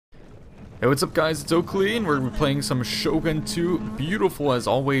Hey, what's up guys, it's Oakley and we're playing some Shogun 2, beautiful as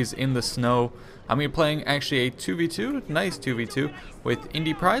always in the snow. I'm going to be playing actually a 2v2, nice 2v2 with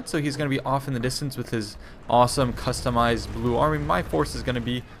Indypride, so he's going to be off in the distance with his awesome customized blue army. My force is going to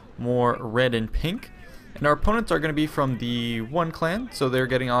be more red and pink. And our opponents are going to be from the one clan, so they're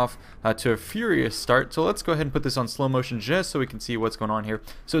getting off to a furious start. So let's go ahead and put this on slow motion just so we can see what's going on here.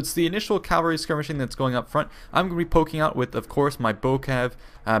 So it's the initial cavalry skirmishing that's going up front. I'm going to be poking out with, of course, my bow cav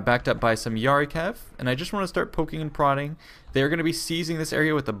backed up by some Yari cav. And I just want to start poking and prodding. They're going to be seizing this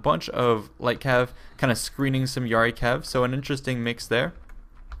area with a bunch of light cav, kind of screening some Yari cav. So an interesting mix there.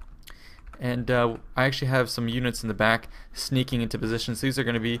 And I actually have some units in the back sneaking into positions. So these are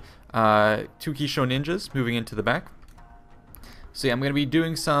going to be 2 Kisho ninjas moving into the back. So yeah, I'm going to be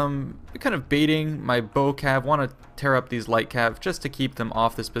doing some kind of baiting my bow cav. Want to tear up these light cav just to keep them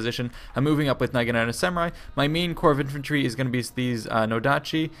off this position. I'm moving up with Naginata Samurai. My main core of infantry is going to be these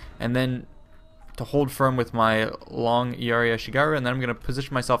Nodachi, and then to hold firm with my long Yari Ashigaru, and then I'm going to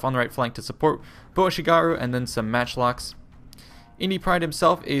position myself on the right flank to support Bow Ashigaru and then some matchlocks. Indypride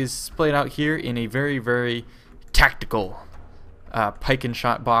himself is splayed out here in a very, very tactical pike and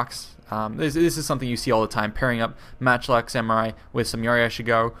shot box. This is something you see all the time, pairing up Matchlock Samurai with some Yari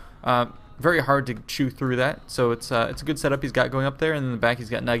Ashigaru. Very hard to chew through that, so it's a good setup he's got going up there. And in the back he's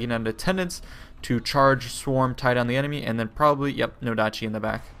got Naginata attendants to charge, swarm, tie down the enemy, and then probably, yep, Nodachi in the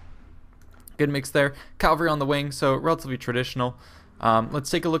back. Good mix there. Cavalry on the wing, so relatively traditional. Let's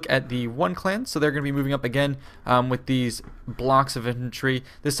take a look at the one clan. So they're going to be moving up again with these blocks of infantry.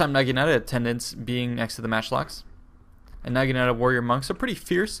 This time Naginata attendants being next to the matchlocks. And Naginata warrior monks. So pretty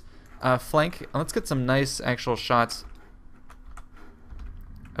fierce flank. Let's get some nice actual shots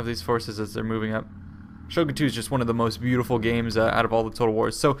of these forces as they're moving up. Shogun 2 is just one of the most beautiful games out of all the Total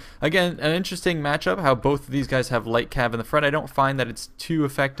Wars. So again, an interesting matchup, how both of these guys have light cav in the front. I don't find that it's too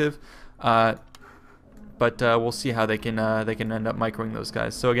effective. But we'll see how they can end up microing those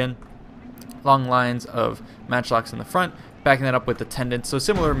guys. So again, long lines of matchlocks in the front, backing that up with attendants. So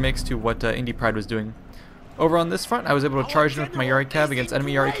similar mix to what Indypride was doing. Over on this front, I was able to charge in with my Yari cav against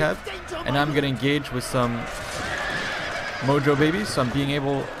enemy Yari cav, and now I'm going to engage with some Mojo babies. So I'm being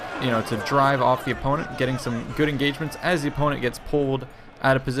able, to drive off the opponent, getting some good engagements. As the opponent gets pulled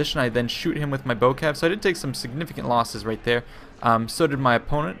out of position, I then shoot him with my bow cav. So I did take some significant losses right there. So did my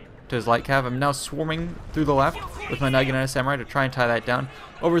opponent to his light cav. I'm now swarming through the left with my Naginata Samurai to try and tie that down.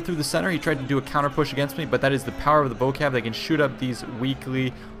 Over through the center, he tried to do a counter push against me, but that is the power of the bow cav. They can shoot up these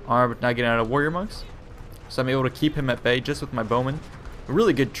weakly armed Naginata warrior monks. So I'm able to keep him at bay just with my bowmen.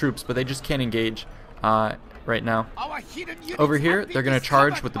 Really good troops, but they just can't engage right now. Over here, they're going to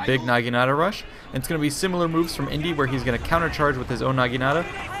charge with the big Naginata rush. And it's going to be similar moves from Indy, where he's going to counter charge with his own Naginata.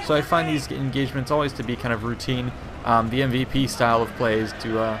 So I find these engagements always to be kind of routine. The MVP style of plays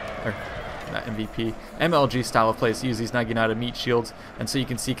to, or not MVP, MLG style of plays to use these Naginata meat shields. And so you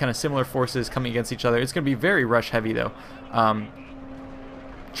can see kind of similar forces coming against each other. It's going to be very rush heavy though.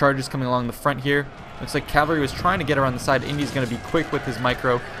 Charges coming along the front here. Looks like cavalry was trying to get around the side. Indy's going to be quick with his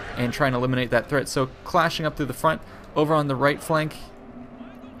micro and trying to eliminate that threat. So clashing up through the front. Over on the right flank,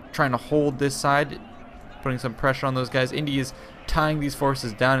 trying to hold this side, putting some pressure on those guys. Indy is tying these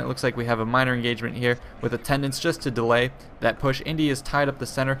forces down. It looks like we have a minor engagement here with attendants just to delay that push. Indy is tied up the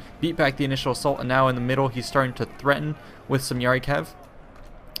center, beat back the initial assault, and now in the middle he's starting to threaten with some Yari cav.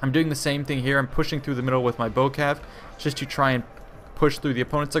 I'm doing the same thing here. I'm pushing through the middle with my bow cav just to try and push through. The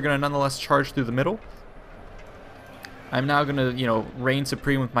opponents are going to nonetheless charge through the middle. I'm now going to, reign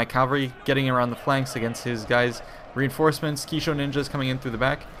supreme with my cavalry, getting around the flanks against his guys' reinforcements, Kisho ninjas coming in through the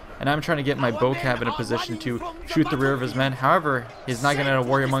back. And I'm trying to get my bow cav in a position to shoot the rear of his men. However, his Naginata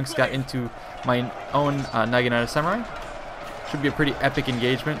warrior monks got into my own Naginata Samurai. Should be a pretty epic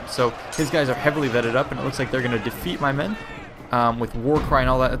engagement. So his guys are heavily vetted up, and it looks like they're going to defeat my men. With war cry and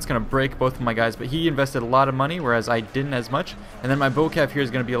all that, it's going to break both of my guys. But he invested a lot of money, whereas I didn't as much. And then my bow cav here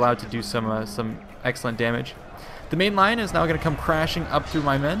is going to be allowed to do some excellent damage. The main line is now going to come crashing up through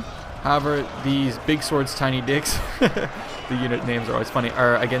my men. However, these big swords, tiny dicks, the unit names are always funny,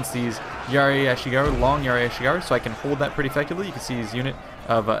 are against these Yari Ashigaru, long Yari Ashigaru, so I can hold that pretty effectively. You can see his unit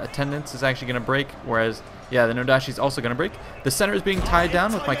of attendants is actually going to break, whereas, yeah, the Nodachi is also going to break. The center is being tied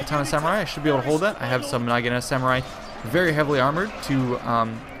down with my Katana Samurai. I should be able to hold that. I have some Naginata Samurai very heavily armored to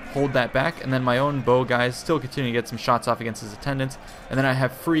hold that back, and then my own bow guys still continue to get some shots off against his attendants, and then I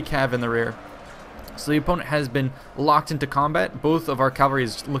have free cav in the rear. So the opponent has been locked into combat. Both of our cavalry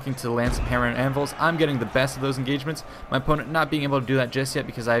is looking to land some hammer and anvils. I'm getting the best of those engagements. My opponent not being able to do that just yet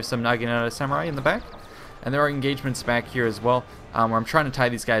because I have some Naginata Samurai in the back. And there are engagements back here as well, where I'm trying to tie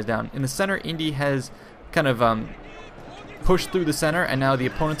these guys down. In the center, Indy has kind of push through the center, and now the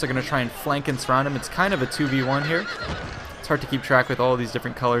opponents are going to try and flank and surround him. It's kind of a 2v1 here. It's hard to keep track with all these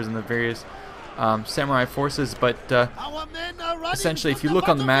different colors and the various samurai forces, but essentially if you look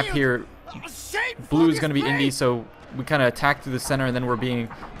on the map here, blue is going to be Indy, so we kind of attack through the center, and then we're being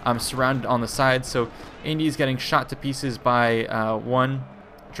surrounded on the sides. So Indy is getting shot to pieces by one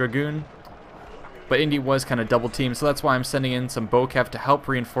Dragoon, but Indy was kind of double teamed, so that's why I'm sending in some Bocav to help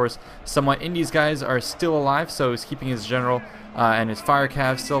reinforce somewhat. Indy's guys are still alive, so he's keeping his general and his fire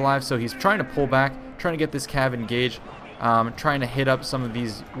cav still alive, so he's trying to pull back, trying to get this cav engaged, trying to hit up some of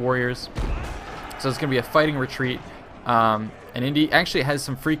these warriors. So it's going to be a fighting retreat, and Indy actually has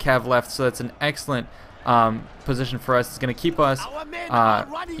some free cav left, so that's an excellent position for us. It's going to keep us,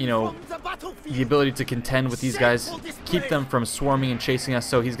 you know, the ability to contend with these guys, keep them from swarming and chasing us.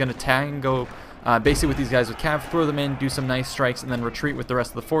 So he's going to tag and go basically with these guys with cav, throw them in, do some nice strikes, and then retreat with the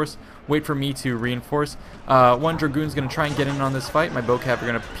rest of the force. Wait for me to reinforce. One Dragoon's going to try and get in on this fight. My Bocav are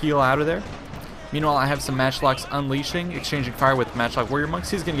going to peel out of there. Meanwhile, I have some Matchlocks unleashing, exchanging fire with Matchlock Warrior Monks.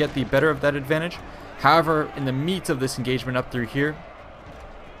 He's going to get the better of that advantage. However, in the meat of this engagement up through here,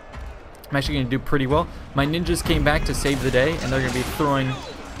 I'm actually going to do pretty well. My ninjas came back to save the day, and they're going to be throwing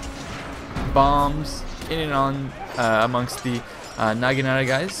bombs in and on amongst the Naginata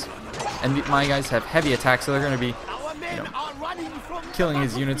guys. And my guys have heavy attacks, so they're going to be, you know, killing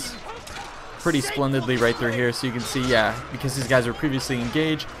his units pretty splendidly right through here. So you can see, yeah, because these guys were previously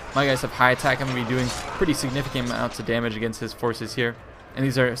engaged, my guys have high attack. I'm going to be doing pretty significant amounts of damage against his forces here. And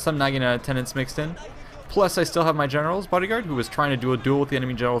these are some Naginata tenants mixed in. Plus, I still have my general's bodyguard, who was trying to do a duel with the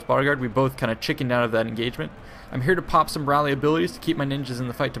enemy general's bodyguard. We both kind of chickened out of that engagement. I'm here to pop some rally abilities to keep my ninjas in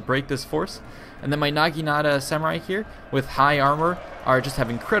the fight to break this force. And then my Naginata samurai here, with high armor, are just have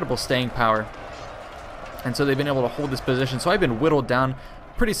incredible staying power. And so they've been able to hold this position. So I've been whittled down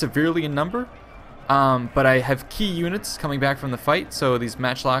pretty severely in number. But I have key units coming back from the fight. So these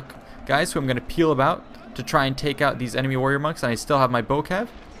Matchlock guys, who I'm going to peel about to try and take out these enemy warrior monks. And I still have my Bocav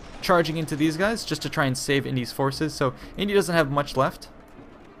charging into these guys just to try and save Indy's forces. So Indy doesn't have much left.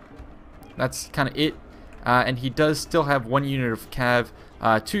 That's kind of it. And he does still have one unit of cav,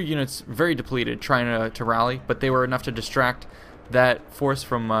 2 units very depleted, trying to rally, but they were enough to distract that force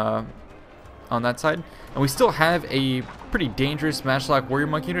from on that side. And we still have a pretty dangerous Matchlock Warrior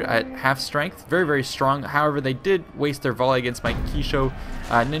Monk unit at half strength, very, very strong. However, they did waste their volley against my Kisho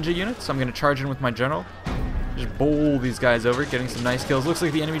ninja unit, so I'm going to charge in with my general. Just bowl these guys over, getting some nice kills. Looks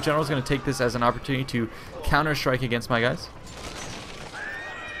like the enemy general is going to take this as an opportunity to counter-strike against my guys.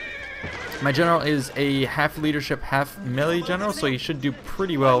 My general is a half leadership, half melee general, so he should do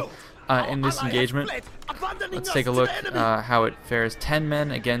pretty well in this engagement. Let's take a look how it fares. 10 men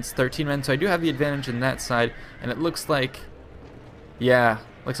against 13 men, so I do have the advantage in that side, and it looks like, yeah,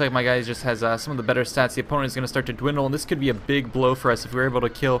 looks like my guy just has some of the better stats. The opponent is going to start to dwindle, and this could be a big blow for us if we're able to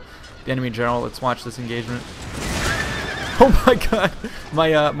kill the enemy general. Let's watch this engagement. Oh my god,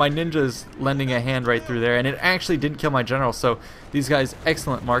 my ninja's lending a hand right through there, and it actually didn't kill my general, so these guys,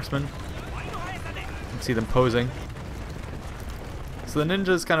 excellent marksmen. You can see them posing. So the ninja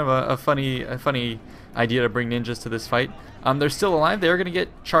is kind of a funny idea to bring ninjas to this fight. They're still alive. They are going to get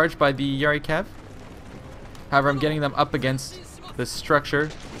charged by the Yari Cav. However, I'm getting them up against this structure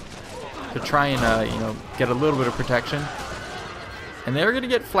to try and you know, get a little bit of protection. And they're going to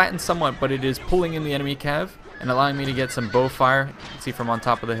get flattened somewhat, but it is pulling in the enemy Cav and allowing me to get some bow fire. You can see from on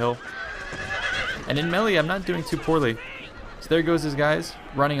top of the hill. And in melee, I'm not doing too poorly. So there goes his guys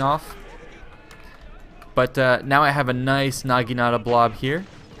running off. But now I have a nice Naginata blob here.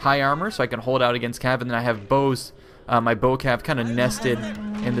 High armor, so I can hold out against Cav, and then I have bows, my bow Cav kind of nested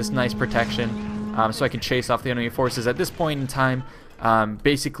in this nice protection, so I can chase off the enemy forces. At this point in time,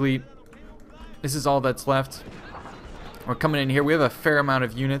 basically, this is all that's left. We're coming in here. We have a fair amount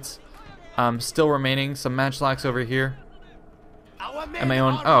of units still remaining. Some Matchlocks over here. And my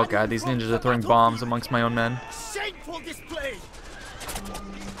own, oh god, these ninjas are throwing bombs amongst my own men.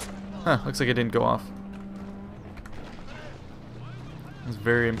 Huh, looks like it didn't go off. It's a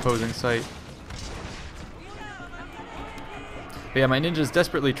very imposing sight. But yeah, my ninja's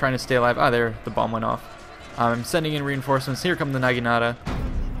desperately trying to stay alive. Ah, there, the bomb went off. I'm sending in reinforcements. Here come the Naginata.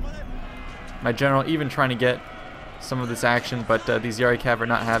 My general even trying to get some of this action, but these Yari Cav are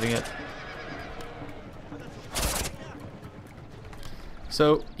not having it.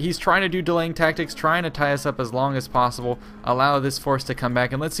 So he's trying to do delaying tactics, trying to tie us up as long as possible, allow this force to come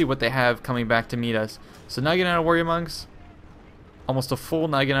back, and let's see what they have coming back to meet us. So Naginata Warrior Monks, almost a full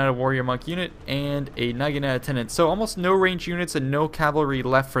Naginata Warrior Monk unit, and a Naginata Tenant. So almost no range units and no cavalry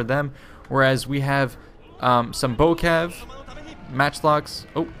left for them, whereas we have some Bocav, Matchlocks,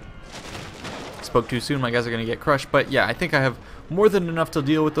 Spoke too soon, my guys are going to get crushed. But yeah, I think I have more than enough to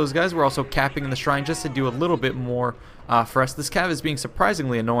deal with those guys. We're also capping in the shrine just to do a little bit more for us. This cav is being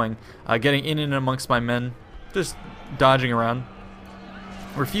surprisingly annoying, getting in and amongst my men, just dodging around,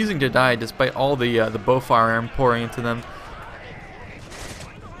 refusing to die despite all the bow fire I'm pouring into them.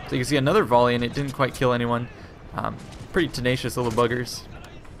 So you can see another volley and it didn't quite kill anyone. Pretty tenacious little buggers.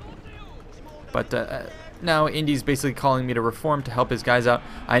 But now Indy's basically calling me to reform to help his guys out.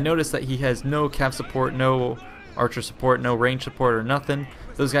 I noticed that he has no cav support, no archer support, no range support or nothing.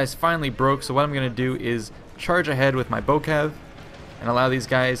 Those guys finally broke, so what I'm going to do is charge ahead with my bow cav and allow these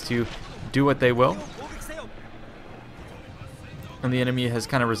guys to do what they will. And the enemy has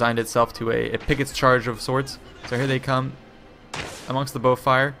kind of resigned itself to a picket's charge of sorts. So here they come amongst the bow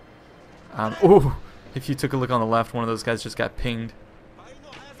fire. Ooh, if you took a look on the left, one of those guys just got pinged.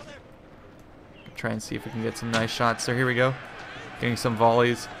 Try and see if we can get some nice shots. So here we go, getting some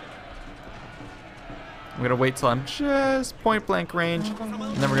volleys. I'm gonna wait till I'm just point blank range,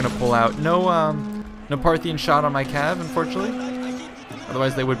 and then we're gonna pull out. No Parthian shot on my cav, unfortunately.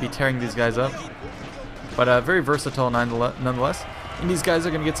 Otherwise, they would be tearing these guys up. But very versatile nonetheless. And these guys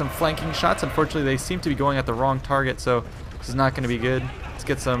are gonna get some flanking shots. Unfortunately, they seem to be going at the wrong target, so this is not gonna be good. Let's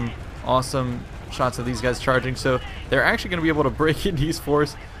get some awesome shots of these guys charging. So they're actually gonna be able to break Indy's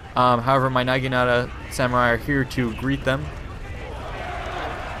force. However, my Naginata samurai are here to greet them.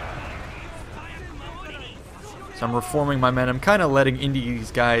 So I'm reforming my men. I'm kind of letting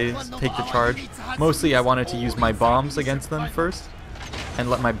Indy's guys take the charge. Mostly I wanted to use my bombs against them first and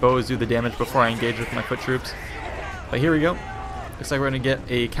let my bows do the damage before I engage with my foot troops. But here we go. Looks like we're going to get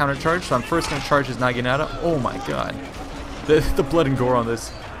a counter charge. So I'm first going to charge his Naginata. Oh my god. The blood and gore on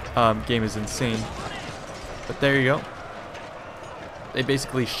this game is insane. But there you go. They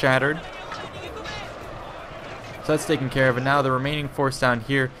basically shattered. So that's taken care of. And now the remaining force down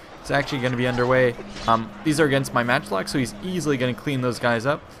here is actually going to be underway. These are against my matchlock, so he's easily going to clean those guys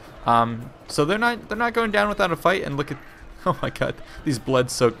up. So they're not going down without a fight. And look at, oh my god, these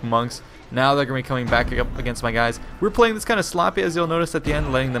blood-soaked monks. Now they're going to be coming back up against my guys. We're playing this kind of sloppy, as you'll notice at the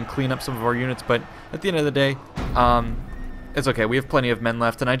end, letting them clean up some of our units. But at the end of the day, it's okay. We have plenty of men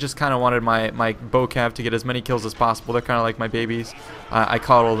left, and I just kind of wanted my bow cav to get as many kills as possible. They're kind of like my babies. I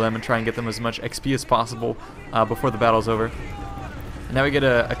coddle them and try and get them as much XP as possible before the battle's over. And now we get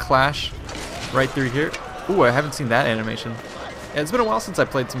a clash right through here. Ooh, I haven't seen that animation. Yeah, it's been a while since I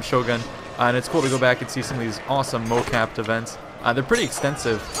played some Shogun, and it's cool to go back and see some of these awesome mocapped events. They're pretty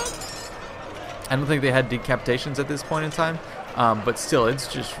extensive. I don't think they had decapitations at this point in time, but still, it's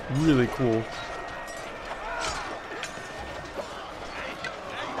just really cool.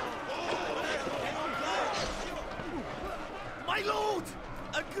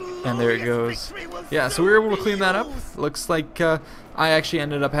 And there it goes. Yeah, so we were able to clean that up. Looks like I actually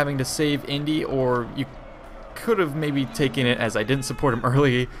ended up having to save Indy, or you could have maybe taken it as I didn't support him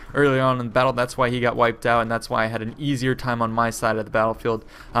early on in the battle. That's why he got wiped out, and that's why I had an easier time on my side of the battlefield.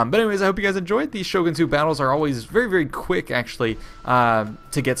 But anyways, I hope you guys enjoyed. These Shogun 2 battles are always very, very quick, actually,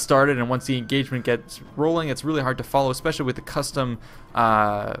 to get started. And once the engagement gets rolling, it's really hard to follow, especially with the custom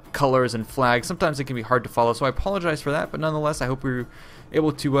colors and flags. Sometimes it can be hard to follow, so I apologize for that. But nonetheless, I hope we were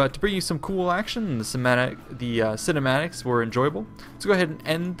able to bring you some cool action. And the cinematics were enjoyable. Let's go ahead and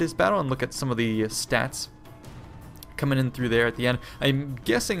end this battle and look at some of the stats coming in through there at the end. I'm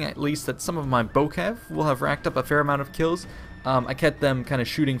guessing at least that some of my bocav will have racked up a fair amount of kills. I kept them kind of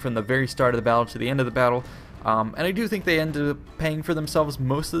shooting from the very start of the battle to the end of the battle. And I do think they ended up paying for themselves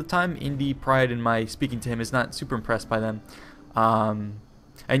most of the time. Indypride, in my speaking to him, is not super impressed by them. And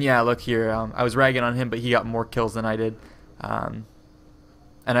yeah, look here. I was ragging on him, but he got more kills than I did.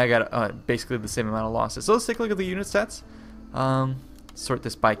 And I got basically the same amount of losses. So let's take a look at the unit stats. Sort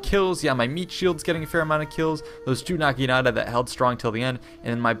this by kills. Yeah, my meat shield's getting a fair amount of kills. Those 2 Naginata that held strong till the end.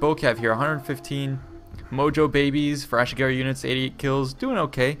 And then my bocav here, 115. Mojo babies for Ashigaru units, 88 kills. Doing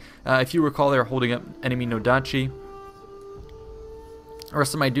okay. If you recall, they were holding up enemy Nodachi. The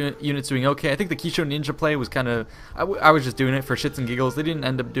rest of my units doing okay. I think the Kisho Ninja play was kind of... I was just doing it for shits and giggles. They didn't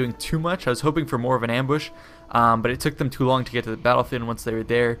end up doing too much. I was hoping for more of an ambush. But it took them too long to get to the battlefield. And once they were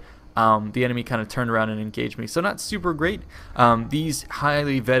there, the enemy kind of turned around and engaged me. So not super great. These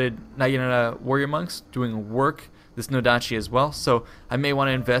highly vetted Naginata warrior monks doing work. This Nodachi as well, so I may want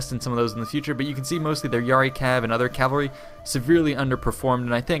to invest in some of those in the future, but you can see mostly their Yari Cav and other cavalry severely underperformed,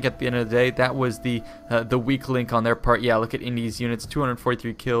 and I think at the end of the day that was the weak link on their part. Yeah, look at Indy's units,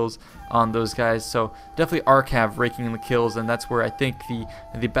 243 kills on those guys, so definitely our Cav raking in the kills, and that's where I think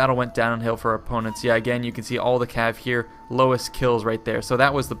the battle went downhill for our opponents. Yeah, again, you can see all the Cav here, lowest kills right there, so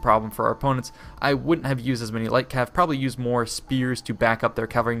that was the problem for our opponents. I wouldn't have used as many light Cav, probably used more spears to back up their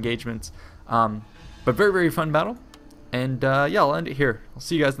cavalry engagements. But very, very fun battle. And yeah, I'll end it here. I'll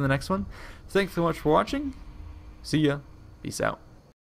see you guys in the next one. Thanks so much for watching. See ya. Peace out.